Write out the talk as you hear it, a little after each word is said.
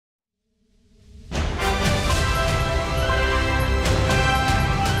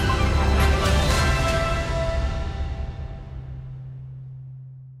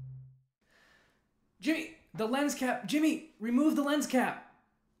the lens cap. Jimmy, remove the lens cap.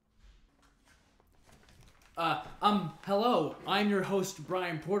 Hello. I'm your host,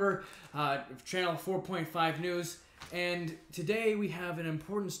 Brian Porter, of Channel 4.5 News, and today we have an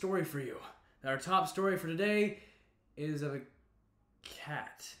important story for you. Our top story for today is of a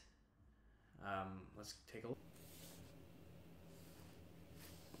cat. Let's take a look.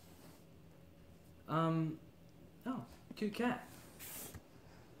 Oh, cute cat.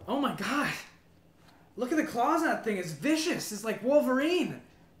 Oh my god! Look at the claws on that thing, it's vicious, it's like Wolverine!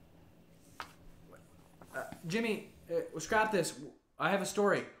 Jimmy, scrap this. I have a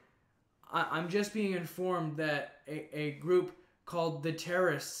story. I'm just being informed that a group called the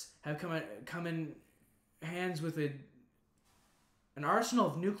Terrorists have come in hands with an arsenal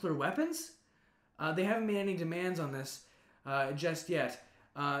of nuclear weapons. They haven't made any demands on this just yet.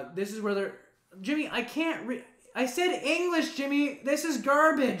 This is where they're... Jimmy, I can't I said English, Jimmy! This is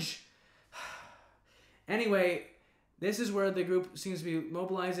garbage! Anyway... This is where the group seems to be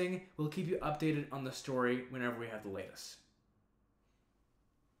mobilizing. We'll keep you updated on the story whenever we have the latest.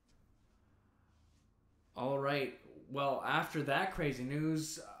 All right. Well, after that crazy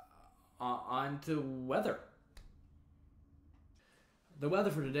news, on to weather. The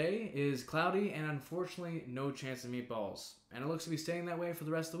weather for today is cloudy and unfortunately no chance of meatballs. And it looks to be staying that way for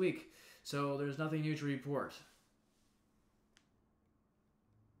the rest of the week. So there's nothing new to report.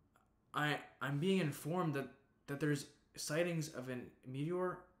 I'm being informed that there's sightings of a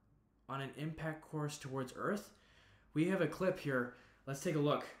meteor on an impact course towards Earth. We have a clip here. Let's take a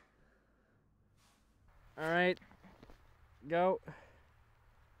look. All right, go.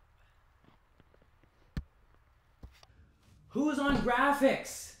 Who's on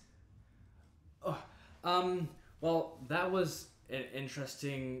graphics? Oh, well, that was an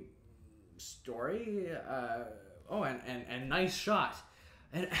interesting story. And nice shot.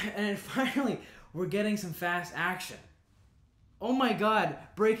 And finally, we're getting some fast action. Oh my god,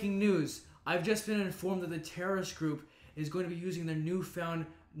 breaking news. I've just been informed that the terrorist group is going to be using their newfound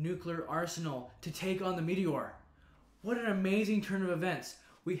nuclear arsenal to take on the meteor. What an amazing turn of events.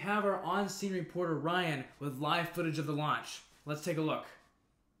 We have our on-scene reporter Ryan with live footage of the launch. Let's take a look.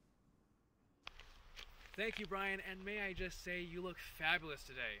 Thank you, Brian, and may I just say you look fabulous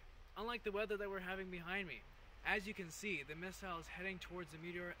today. Unlike the weather that we're having behind me. As you can see, the missile is heading towards the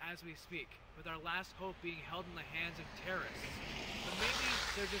meteor as we speak, with our last hope being held in the hands of terrorists. But maybe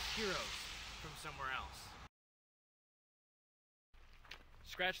they're just heroes from somewhere else.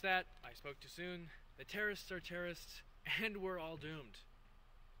 Scratch that, I spoke too soon. The terrorists are terrorists, and we're all doomed.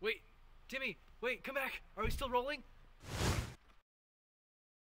 Wait, Timmy, wait, come back! Are we still rolling?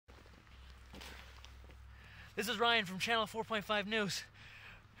 This is Ryan from Channel 4.5 News.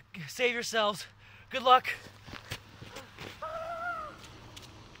 Save yourselves. Good luck.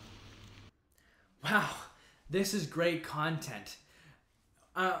 Wow, this is great content.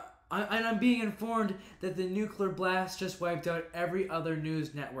 And I'm being informed that the nuclear blast just wiped out every other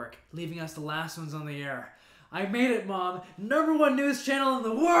news network, leaving us the last ones on the air. I made it, Mom! #1 news channel in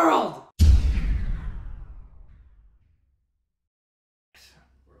the world!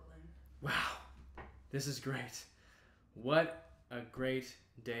 Wow, this is great. What a great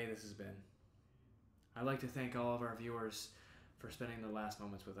day this has been. I'd like to thank all of our viewers for spending the last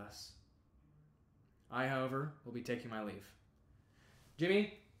moments with us. I, however, will be taking my leave.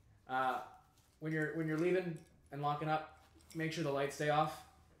 Jimmy, when you're leaving and locking up, make sure the lights stay off.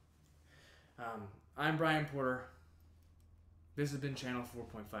 I'm Brian Porter. This has been Channel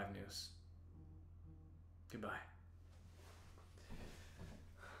 4.5 News. Goodbye.